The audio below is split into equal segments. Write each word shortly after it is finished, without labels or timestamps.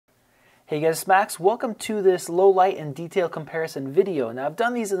Hey guys, it's Max. Welcome to this low light and detail comparison video. Now I've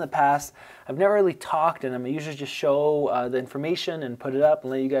done these in the past. I've never really talked in them. I usually just show the information and put it up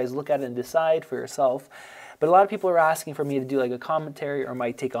and let you guys look at it and decide for yourself. But a lot of people are asking for me to do like a commentary or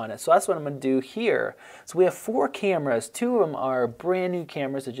my take on it. So that's what I'm going to do here. So we have 4 cameras. 2 of them are brand new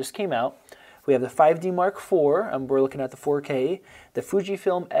cameras that just came out. We have the 5D Mark IV, we're looking at the 4K, the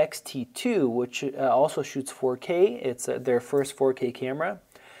Fujifilm X-T2, which also shoots 4K. It's their first 4K camera.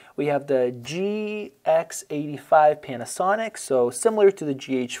 We have the GX85 Panasonic, so similar to the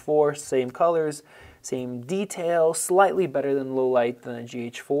GH4, same colors, same detail, slightly better than Lowlight than the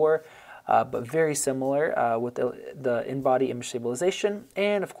GH4, but very similar with the in-body image stabilization.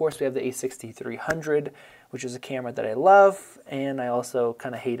 And of course we have the A6300, which is a camera that I love, and I also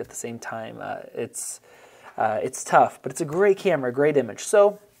kind of hate at the same time. It's tough, but it's a great camera, great image.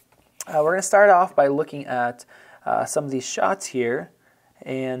 So we're going to start off by looking at some of these shots here.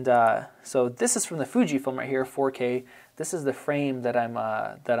 And so this is from the Fujifilm right here, 4K. This is the frame that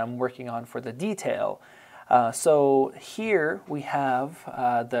I'm working on for the detail. So here we have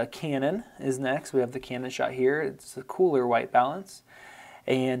the Canon is next. We have the Canon shot here. It's a cooler white balance.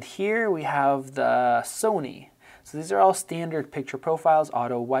 And here we have the Sony. So these are all standard picture profiles,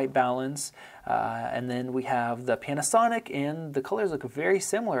 auto white balance. And then we have the Panasonic, and the colors look very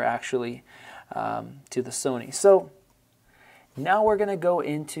similar actually to the Sony. So now we're going to go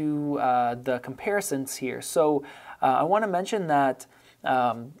into the comparisons here. So I want to mention that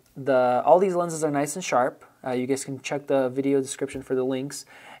all these lenses are nice and sharp. You guys can check the video description for the links.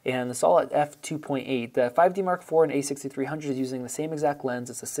 And it's all at f2.8. The 5D Mark IV and A6300 is using the same exact lens.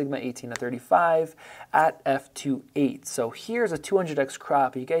 It's a Sigma 18-35 at f2.8. So here's a 200x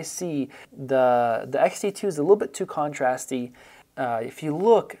crop. You guys see the X-T2 is a little bit too contrasty. If you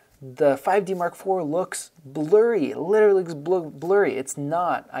look, the 5D Mark IV looks blurry. It literally looks blurry. It's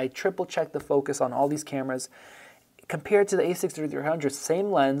not. I triple checked the focus on all these cameras. Compared to the A6300,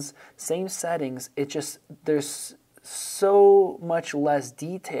 same lens, same settings, there's so much less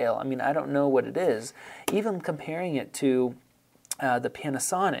detail. I mean, I don't know what it is. Even comparing it to the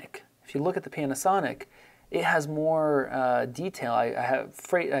Panasonic, if you look at the Panasonic, it has more detail. I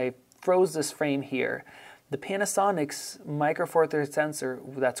froze this frame here. The Panasonic's Micro Four Thirds sensor,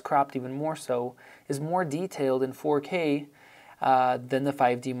 that's cropped even more so, is more detailed in 4K than the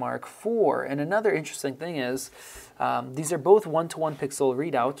 5D Mark IV. And another interesting thing is, these are both 1-to-1 pixel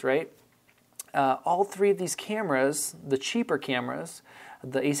readouts, right? All 3 of these cameras, the cheaper cameras,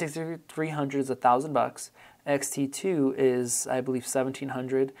 the A6300 is $1,000, X-T2 is, I believe,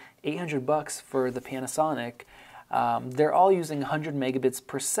 $1,700, $800 for the Panasonic. They're all using 100 megabits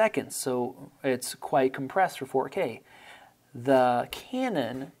per second, so it's quite compressed for 4K. The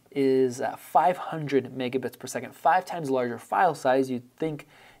Canon is at 500 megabits per second, 5 times larger file size. You'd think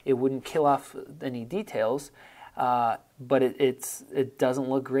it wouldn't kill off any details, but it doesn't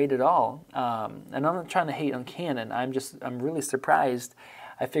look great at all. And I'm not trying to hate on Canon. I'm really surprised.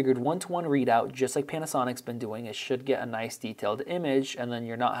 I figured 1-to-1 readout, just like Panasonic's been doing, it should get a nice detailed image, and then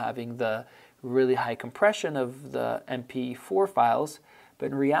you're not having the really high compression of the MP4 files. But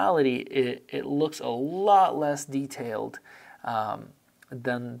in reality, it looks a lot less detailed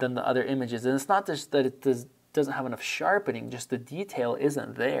than the other images. And it's not just that it doesn't have enough sharpening, just the detail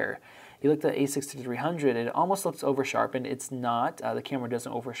isn't there. You look at the A6300, it almost looks over-sharpened. It's not. The camera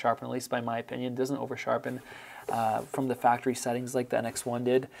doesn't over-sharpen, at least by my opinion. It doesn't over-sharpen from the factory settings like the NX1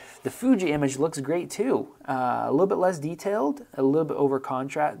 did. The Fuji image looks great too. A little bit less detailed, a little bit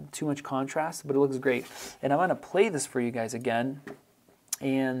over-contrast, too much contrast, but it looks great. And I'm going to play this for you guys again.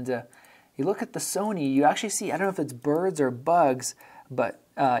 And you look at the Sony, you actually see, I don't know if it's birds or bugs, but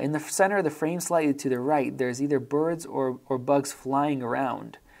in the center of the frame slightly to the right, there's either birds or bugs flying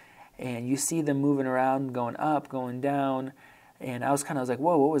around. And you see them moving around, going up, going down. And I was like,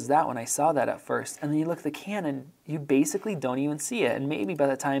 whoa, what was that when I saw that at first? And then you look at the Canon, you basically don't even see it. And maybe by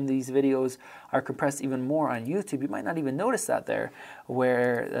the time these videos are compressed even more on YouTube, you might not even notice that there.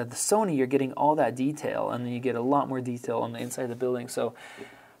 Where the Sony, you're getting all that detail, and then you get a lot more detail on the inside of the building. So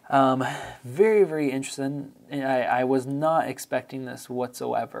very, very interesting. I was not expecting this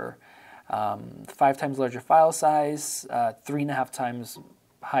whatsoever. 5 times larger file size, 3.5 times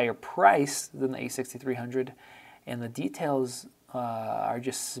higher price than the A6300, and the details are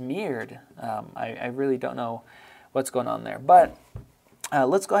just smeared. I really don't know what's going on there. But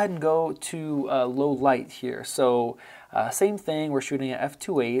let's go ahead and go to low light here. So same thing, we're shooting at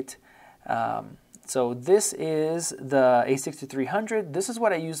f2.8. So this is the A6300. This is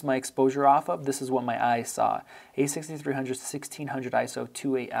what I used my exposure off of. This is what my eyes saw. A6300 1600 ISO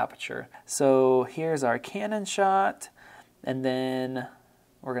 2.8 aperture. So here's our Canon shot, and then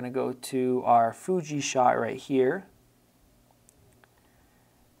we're going to go to our Fuji shot right here.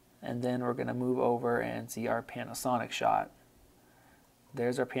 And then we're going to move over and see our Panasonic shot.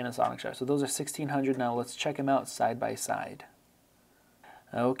 There's our Panasonic shot. So those are 1600. Now let's check them out side by side.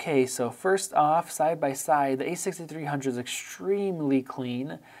 Okay, so first off, side by side, the A6300 is extremely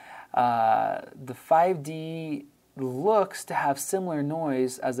clean. The 5D looks to have similar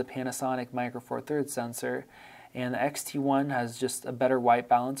noise as the Panasonic Micro Four Thirds sensor, and the X-T1 has just a better white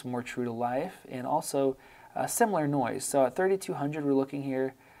balance, more true to life, and also similar noise. So at 3200, we're looking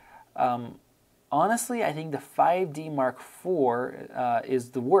here. Honestly, I think the 5D Mark IV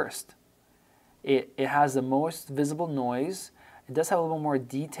is the worst. It has the most visible noise. It does have a little more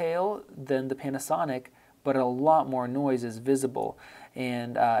detail than the Panasonic, but a lot more noise is visible.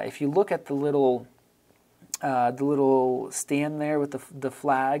 And if you look at the little stand there with the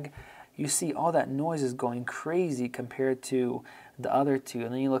flag, you see all that noise is going crazy compared to the other two.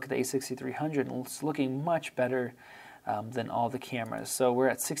 And then you look at the A6300, and it's looking much better than all the cameras. So we're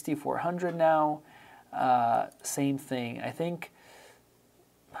at 6400 now. Same thing. I think,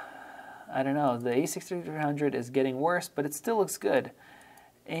 I don't know, the A6300 is getting worse, but it still looks good.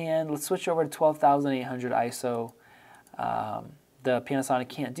 And let's switch over to 12,800 ISO. The Panasonic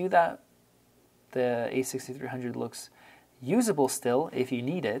can't do that. The A6300 looks usable still if you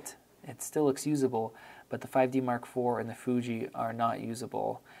need it. It still looks usable, but the 5D Mark IV and the Fuji are not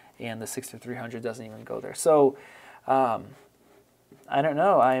usable, and the 6300 doesn't even go there. So I don't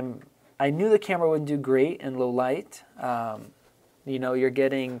know. I knew the camera would do great in low light. You know, you're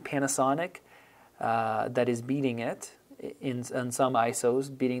getting Panasonic that is beating it in some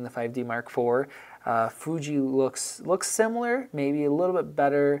ISOs, beating the 5D Mark IV. Fuji looks similar, maybe a little bit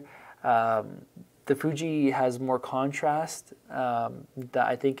better. The Fuji has more contrast. That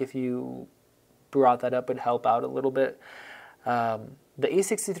I think if you brought that up, it'd help out a little bit. The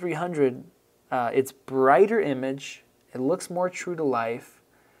A6300, it's brighter image. It looks more true to life.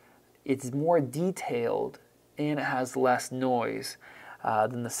 It's more detailed, and it has less noise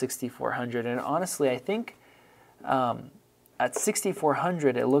than the 6400. And honestly, I think at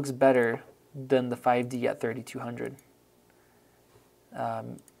 6400, it looks better than the 5D at 3200.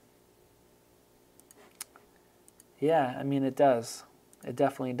 Yeah, I mean, it does. It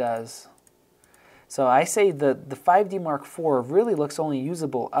definitely does. So I say the 5D Mark IV really looks only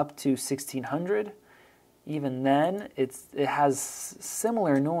usable up to 1600. Even then, it has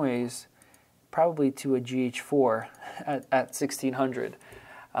similar noise probably to a GH4 at 1600.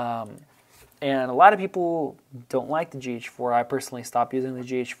 And a lot of people don't like the GH4. I personally stopped using the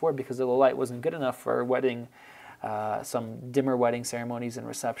GH4 because the low light wasn't good enough for wedding, some dimmer wedding ceremonies and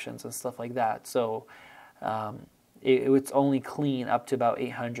receptions and stuff like that. So it's only clean up to about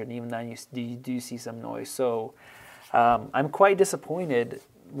 800, and even then you do see some noise. So I'm quite disappointed.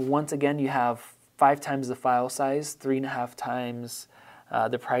 Once again, you have 5 times the file size, 3.5 times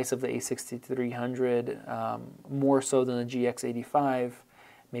the price of the A6300, more so than the GX85,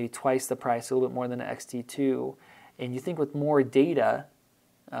 maybe twice the price, a little bit more than the X-T2. And you think with more data,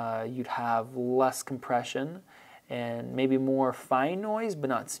 you'd have less compression and maybe more fine noise, but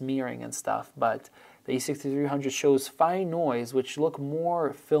not smearing and stuff. But the A6300 shows fine noise, which look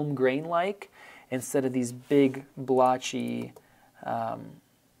more film grain-like instead of these big blotchy noise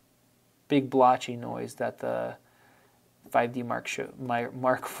that the 5D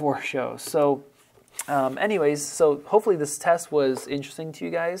Mark IV shows. So anyways, so hopefully this test was interesting to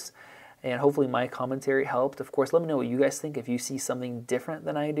you guys, and hopefully my commentary helped. Of course, let me know what you guys think. If you see something different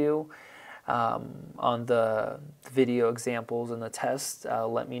than I do on the video examples and the tests,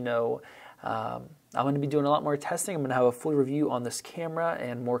 let me know. I'm going to be doing a lot more testing. I'm going to have a full review on this camera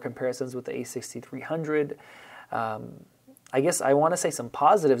and more comparisons with the A6300. I guess I want to say some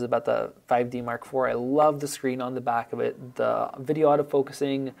positives about the 5D Mark IV. I love the screen on the back of it. The video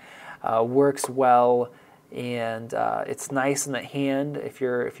autofocusing works well, and it's nice in the hand if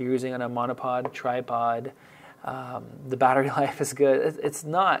you're using it on a monopod, tripod. The battery life is good. It's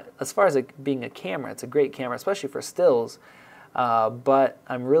not, as far as it being a camera, it's a great camera, especially for stills. But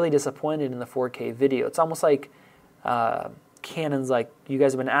I'm really disappointed in the 4K video. It's almost like Canon's like, you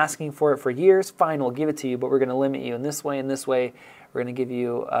guys have been asking for it for years, fine, we'll give it to you, but we're going to limit you in this way and this way. We're going to give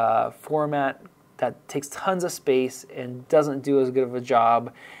you a format that takes tons of space and doesn't do as good of a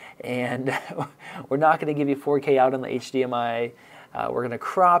job, and we're not going to give you 4K out on the HDMI. We're going to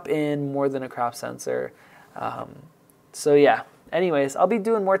crop in more than a crop sensor. So yeah, anyways, I'll be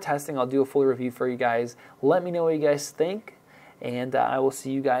doing more testing. I'll do a full review for you guys. Let me know what you guys think, and I will see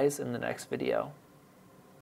you guys in the next video.